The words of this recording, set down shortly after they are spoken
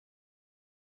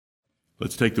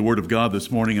Let's take the Word of God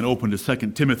this morning and open to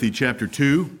 2 Timothy chapter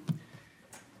 2.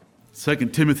 2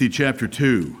 Timothy chapter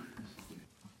 2.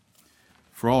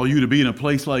 For all you to be in a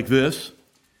place like this,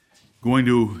 going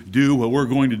to do what we're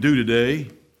going to do today,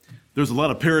 there's a lot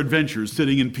of peradventures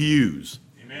sitting in pews.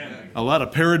 Amen. A lot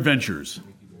of peradventures.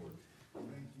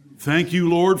 Thank you,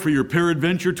 Lord, for your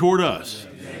peradventure toward us.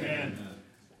 Amen.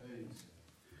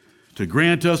 To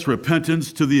grant us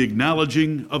repentance to the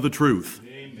acknowledging of the truth.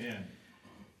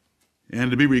 And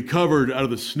to be recovered out of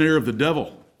the snare of the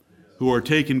devil, who are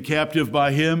taken captive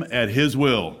by him at his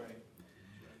will.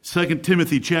 2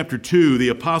 Timothy chapter 2, the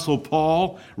Apostle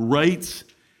Paul writes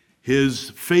his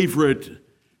favorite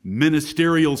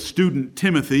ministerial student,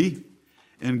 Timothy,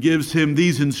 and gives him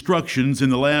these instructions in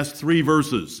the last 3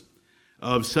 verses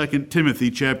of 2 Timothy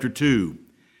chapter 2.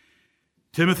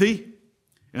 Timothy,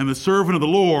 and the servant of the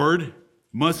Lord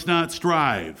must not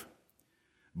strive,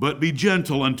 but be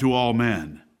gentle unto all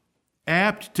men,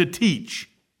 apt to teach,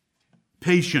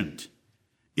 patient,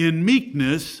 in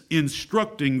meekness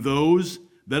instructing those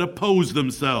that oppose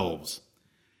themselves,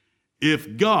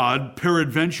 if God,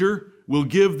 peradventure, will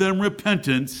give them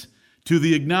repentance to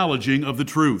the acknowledging of the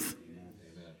truth,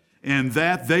 and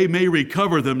that they may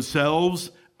recover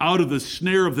themselves out of the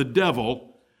snare of the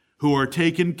devil, who are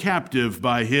taken captive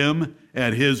by him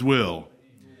at his will.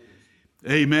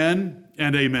 Amen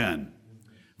and amen.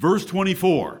 Verse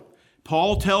 24.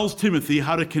 Paul tells Timothy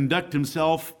how to conduct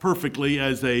himself perfectly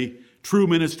as a true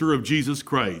minister of Jesus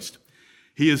Christ.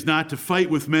 He is not to fight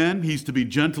with men. He's to be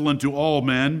gentle unto all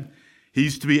men.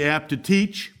 He's to be apt to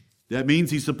teach. That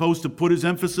means he's supposed to put his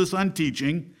emphasis on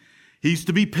teaching. He's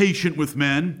to be patient with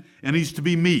men, and he's to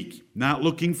be meek, not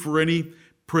looking for any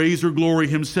praise or glory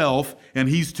himself, and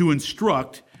he's to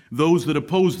instruct those that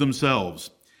oppose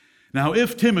themselves. Now,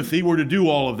 if Timothy were to do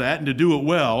all of that and to do it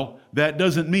well, that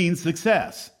doesn't mean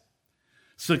success.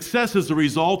 Success is a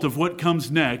result of what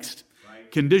comes next,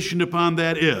 conditioned upon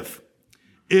that if.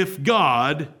 If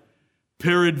God,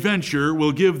 peradventure,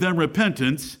 will give them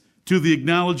repentance to the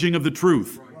acknowledging of the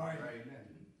truth.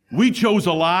 We chose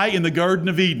a lie in the Garden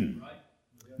of Eden.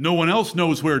 No one else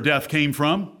knows where death came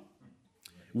from.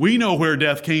 We know where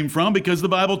death came from because the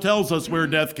Bible tells us where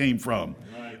death came from.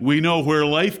 We know where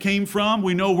life came from.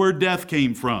 We know where death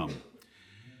came from.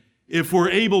 If we're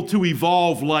able to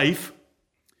evolve life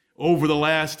over the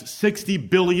last 60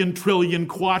 billion, trillion,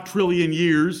 quadrillion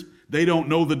years, they don't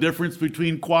know the difference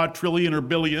between quadrillion or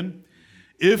billion.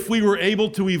 If we were able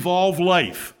to evolve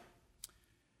life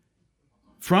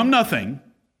from nothing,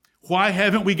 why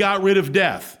haven't we got rid of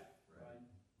death?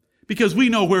 Because we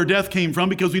know where death came from,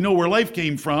 because we know where life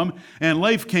came from, and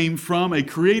life came from a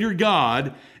creator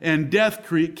God, and death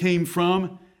came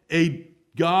from a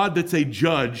God that's a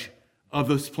judge of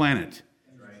this planet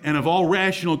and of all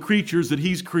rational creatures that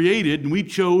he's created, and we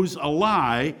chose a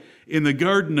lie in the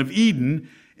Garden of Eden,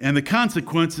 and the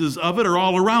consequences of it are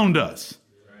all around us.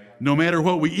 No matter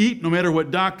what we eat, no matter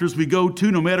what doctors we go to,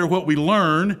 no matter what we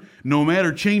learn, no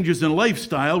matter changes in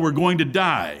lifestyle, we're going to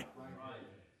die.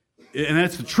 And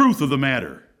that's the truth of the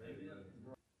matter.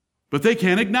 But they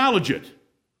can't acknowledge it.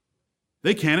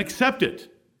 They can't accept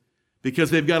it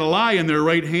because they've got a lie in their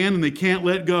right hand and they can't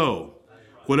let go.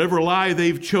 Whatever lie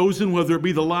they've chosen, whether it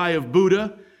be the lie of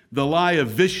Buddha, the lie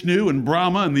of Vishnu and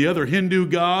Brahma and the other Hindu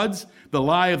gods, the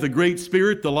lie of the Great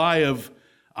Spirit, the lie of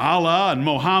Allah and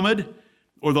Muhammad,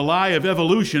 or the lie of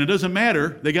evolution, it doesn't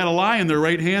matter. They got a lie in their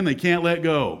right hand, they can't let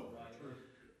go.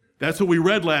 That's what we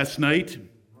read last night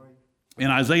in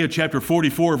Isaiah chapter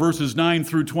 44, verses 9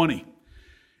 through 20.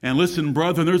 And listen,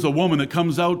 brethren, there's a woman that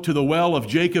comes out to the well of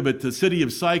Jacob at the city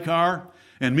of Sychar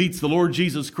and meets the Lord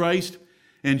Jesus Christ.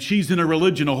 And she's in a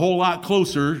religion a whole lot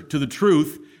closer to the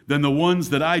truth than the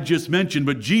ones that I just mentioned.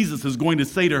 But Jesus is going to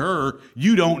say to her,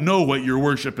 you don't know what you're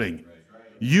worshiping.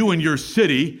 You and your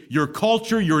city, your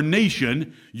culture, your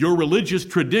nation, your religious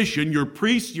tradition, your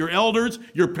priests, your elders,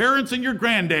 your parents, and your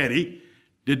granddaddy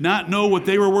did not know what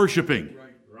they were worshiping.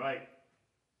 Right.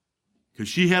 Because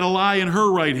she had a lie in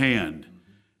her right hand.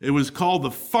 It was called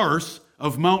the farce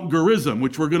of Mount Gerizim,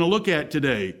 which we're going to look at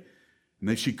today. And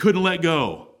that she couldn't let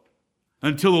go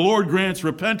until the Lord grants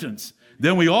repentance.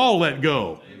 Then we all let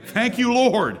go. Thank you,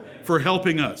 Lord, for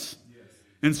helping us.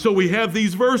 And so we have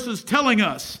these verses telling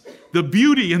us the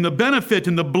beauty and the benefit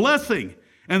and the blessing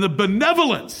and the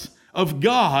benevolence of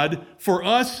God for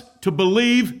us to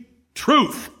believe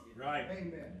truth.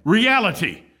 Right.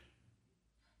 Reality.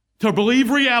 To believe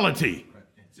reality.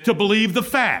 To believe the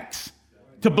facts.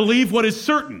 To believe what is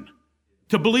certain.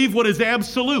 To believe what is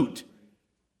absolute.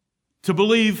 To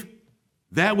believe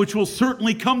that which will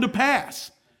certainly come to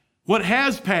pass. What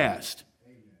has passed.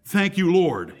 Thank you,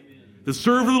 Lord. to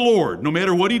serve the Lord, no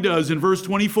matter what he does in verse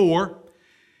 24.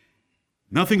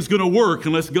 Nothing's going to work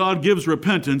unless God gives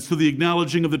repentance to the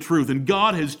acknowledging of the truth. And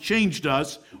God has changed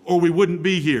us, or we wouldn't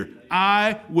be here.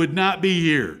 I would not be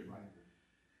here.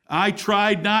 I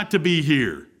tried not to be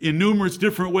here in numerous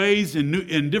different ways,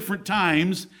 in different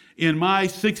times in my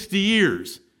 60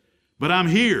 years. But I'm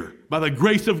here by the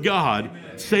grace of God,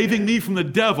 saving me from the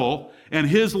devil and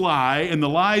his lie and the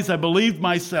lies I believed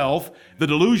myself, the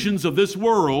delusions of this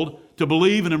world, to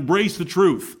believe and embrace the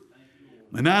truth.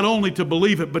 And not only to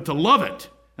believe it, but to love it.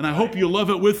 And I hope you love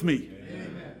it with me.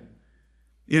 Amen.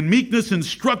 In meekness,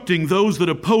 instructing those that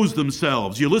oppose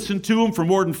themselves. You listen to them for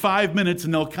more than 5 minutes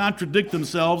and they'll contradict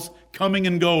themselves coming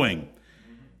and going.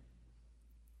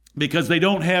 Because they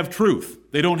don't have truth.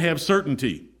 They don't have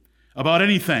certainty about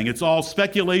anything. It's all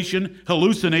speculation,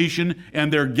 hallucination,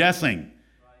 and they're guessing.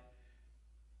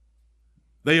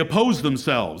 They oppose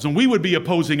themselves, and we would be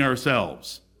opposing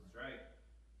ourselves.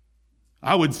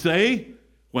 I would say,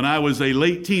 when I was a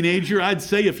late teenager, I'd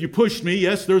say if you pushed me,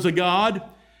 yes, there's a God,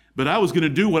 but I was going to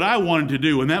do what I wanted to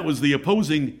do, and that was the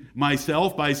opposing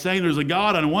myself by saying there's a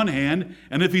God on one hand,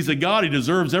 and if he's a God, he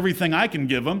deserves everything I can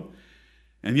give him.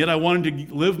 And yet I wanted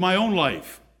to live my own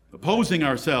life, opposing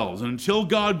ourselves. And until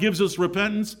God gives us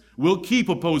repentance, we'll keep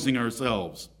opposing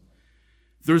ourselves.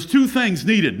 There's two things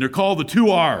needed, and they're called the 2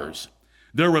 R's.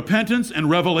 They're repentance and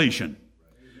revelation.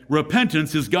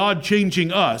 Repentance is God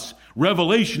changing us.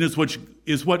 Revelation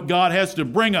is what God has to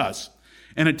bring us.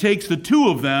 And it takes the two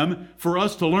of them for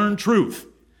us to learn truth.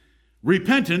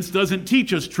 Repentance doesn't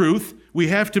teach us truth. We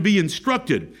have to be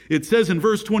instructed. It says in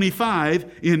verse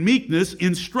 25, in meekness,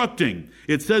 instructing.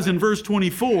 It says in verse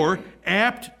 24,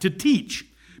 apt to teach.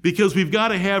 Because we've got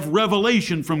to have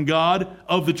revelation from God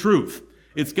of the truth.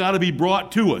 It's got to be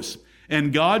brought to us.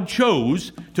 And God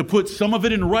chose to put some of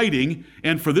it in writing,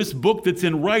 and for this book that's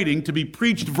in writing to be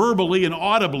preached verbally and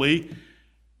audibly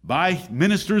by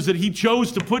ministers that he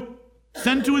chose to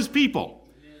send to his people.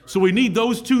 So we need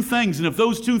those two things, and if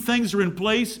those two things are in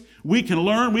place, we can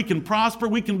learn, we can prosper,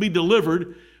 we can be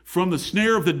delivered from the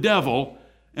snare of the devil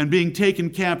and being taken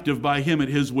captive by him at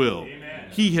his will. Amen.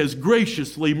 He has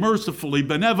graciously, mercifully,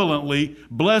 benevolently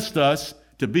blessed us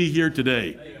to be here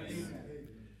today. Amen.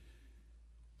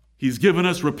 He's given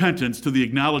us repentance to the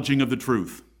acknowledging of the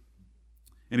truth.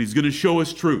 And he's going to show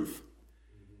us truth.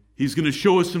 He's going to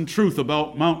show us some truth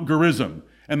about Mount Gerizim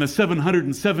and the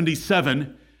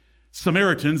 777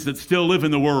 Samaritans that still live in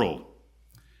the world.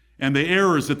 And the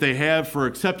errors that they have for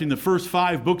accepting the first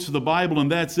 5 books of the Bible,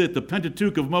 and that's it. The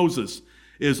Pentateuch of Moses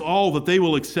is all that they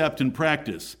will accept and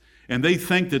practice. And they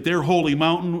think that their holy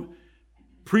mountain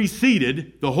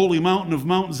preceded the holy mountain of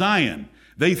Mount Zion.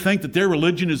 They think that their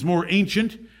religion is more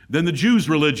ancient than the Jews'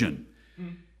 religion.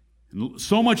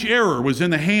 So much error was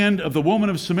in the hand of the woman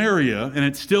of Samaria, and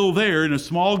it's still there in a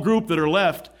small group that are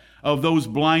left of those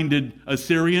blinded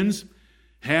Assyrians,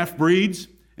 half-breeds,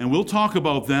 and we'll talk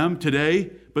about them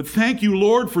today. But thank you,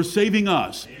 Lord, for saving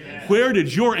us. Amen. Where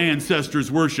did your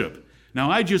ancestors worship? Now,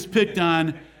 I just picked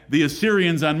on the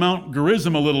Assyrians on Mount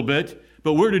Gerizim a little bit,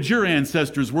 but where did your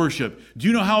ancestors worship? Do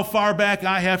you know how far back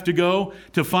I have to go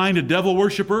to find a devil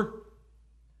worshiper?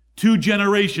 2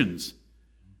 generations.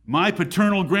 My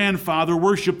paternal grandfather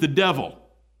worshiped the devil.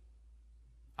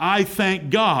 I thank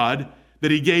God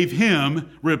that he gave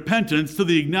him repentance to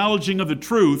the acknowledging of the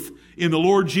truth in the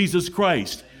Lord Jesus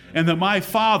Christ. And that my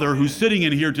father, who's sitting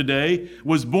in here today,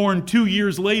 was born 2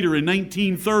 years later in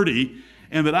 1930,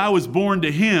 and that I was born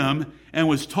to him and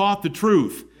was taught the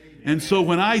truth. And so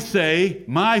when I say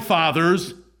my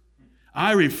fathers,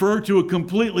 I refer to a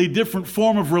completely different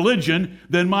form of religion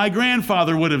than my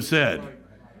grandfather would have said.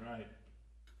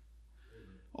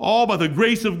 All by the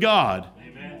grace of God.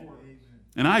 Amen.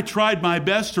 And I tried my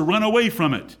best to run away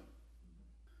from it.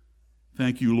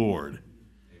 Thank you, Lord,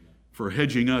 for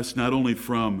hedging us not only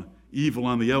from evil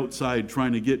on the outside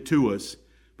trying to get to us,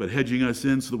 but hedging us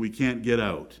in so that we can't get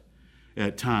out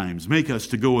at times. Make us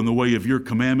to go in the way of your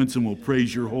commandments, and we'll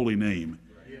praise your holy name.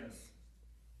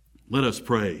 Let us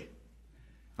pray.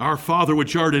 Our Father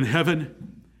which art in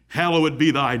heaven, hallowed be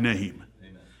thy name.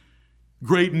 Amen.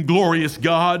 Great and glorious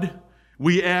God,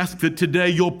 we ask that today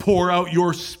you'll pour out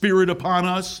your Spirit upon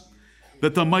us,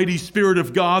 that the mighty Spirit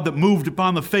of God that moved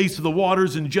upon the face of the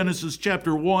waters in Genesis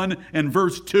chapter 1 and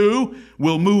verse 2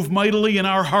 will move mightily in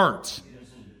our hearts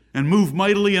and move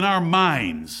mightily in our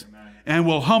minds, and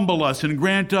will humble us and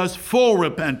grant us full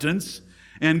repentance,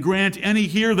 and grant any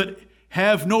here that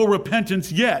have no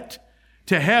repentance yet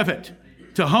to have it,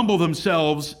 to humble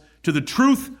themselves to the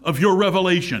truth of your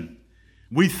revelation.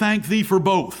 We thank thee for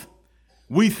both.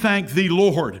 We thank thee,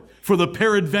 Lord, for the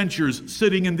peradventures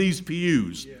sitting in these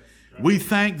pews. We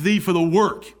thank thee for the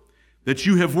work that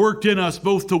you have worked in us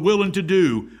both to will and to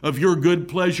do of your good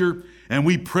pleasure. And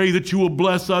we pray that you will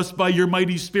bless us by your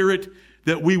mighty Spirit,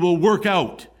 that we will work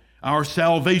out our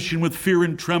salvation with fear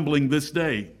and trembling this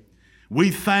day.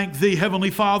 We thank thee, Heavenly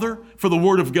Father, for the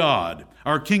Word of God,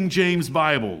 our King James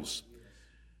Bibles.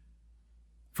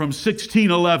 From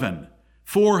 1611,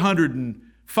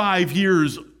 405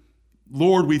 years,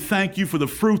 Lord, we thank you for the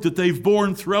fruit that they've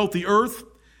borne throughout the earth.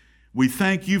 We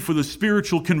thank you for the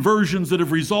spiritual conversions that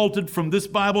have resulted from this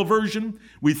Bible version.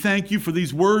 We thank you for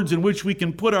these words in which we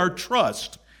can put our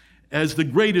trust as the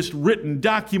greatest written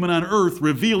document on earth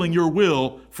revealing your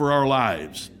will for our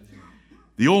lives.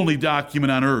 The only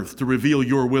document on earth to reveal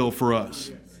your will for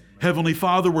us. Heavenly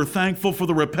Father, we're thankful for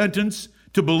the repentance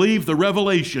to believe the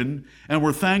revelation, and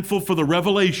we're thankful for the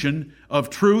revelation of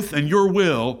truth and your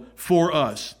will for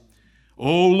us.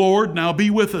 Oh Lord, now be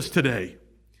with us today.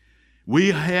 We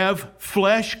have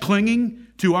flesh clinging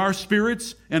to our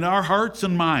spirits and our hearts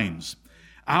and minds.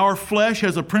 Our flesh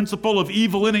has a principle of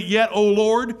evil in it, yet, O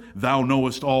Lord, thou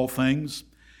knowest all things.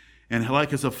 And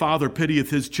like as a father pitieth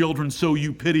his children, so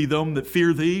you pity them that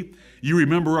fear thee. You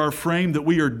remember our frame, that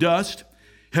we are dust.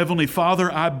 Heavenly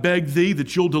Father, I beg thee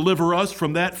that you'll deliver us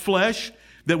from that flesh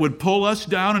that would pull us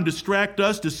down and distract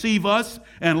us, deceive us,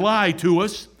 and lie to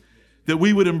us, that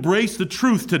we would embrace the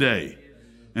truth today,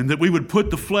 and that we would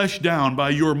put the flesh down by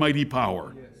your mighty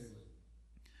power.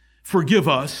 Forgive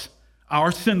us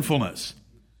our sinfulness.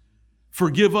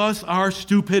 Forgive us our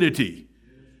stupidity.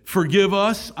 Forgive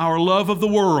us our love of the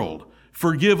world.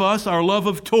 Forgive us our love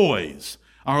of toys,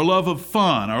 our love of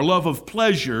fun, our love of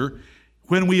pleasure,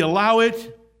 when we allow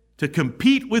it to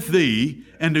compete with thee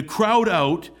and to crowd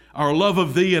out our love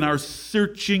of thee and our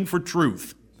searching for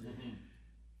truth.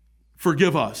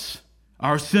 Forgive us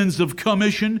our sins of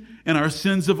commission and our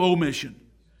sins of omission.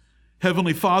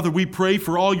 Heavenly Father, we pray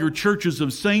for all your churches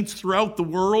of saints throughout the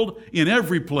world, in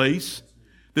every place,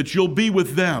 that you'll be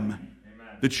with them,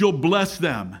 that you'll bless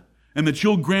them, and that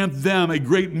you'll grant them a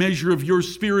great measure of your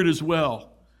Spirit as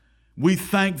well. We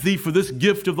thank thee for this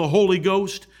gift of the Holy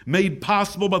Ghost, made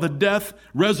possible by the death,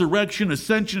 resurrection,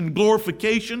 ascension, and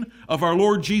glorification of our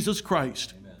Lord Jesus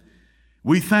Christ. Amen.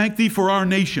 We thank thee for our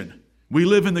nation. We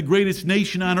live in the greatest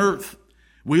nation on earth.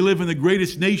 We live in the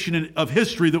greatest nation of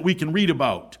history that we can read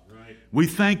about. Right. We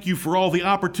thank you for all the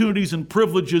opportunities and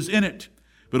privileges in it.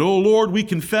 But, O Lord, we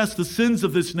confess the sins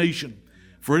of this nation,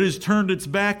 for it has turned its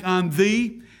back on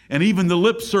thee, and even the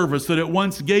lip service that it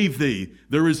once gave thee,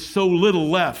 there is so little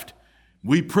left.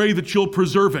 We pray that you'll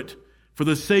preserve it for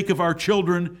the sake of our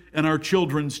children and our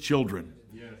children's children.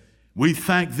 Yes. We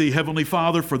thank thee, Heavenly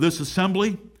Father, for this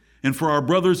assembly and for our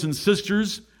brothers and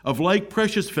sisters of like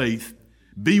precious faith.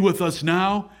 Be with us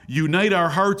now. Unite our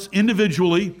hearts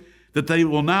individually, that they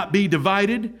will not be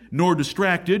divided nor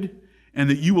distracted, and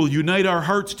that you will unite our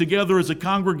hearts together as a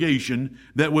congregation,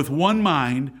 that with one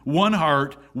mind, one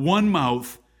heart, one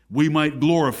mouth, we might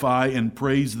glorify and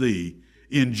praise thee.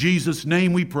 In Jesus'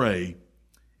 name we pray.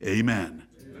 Amen.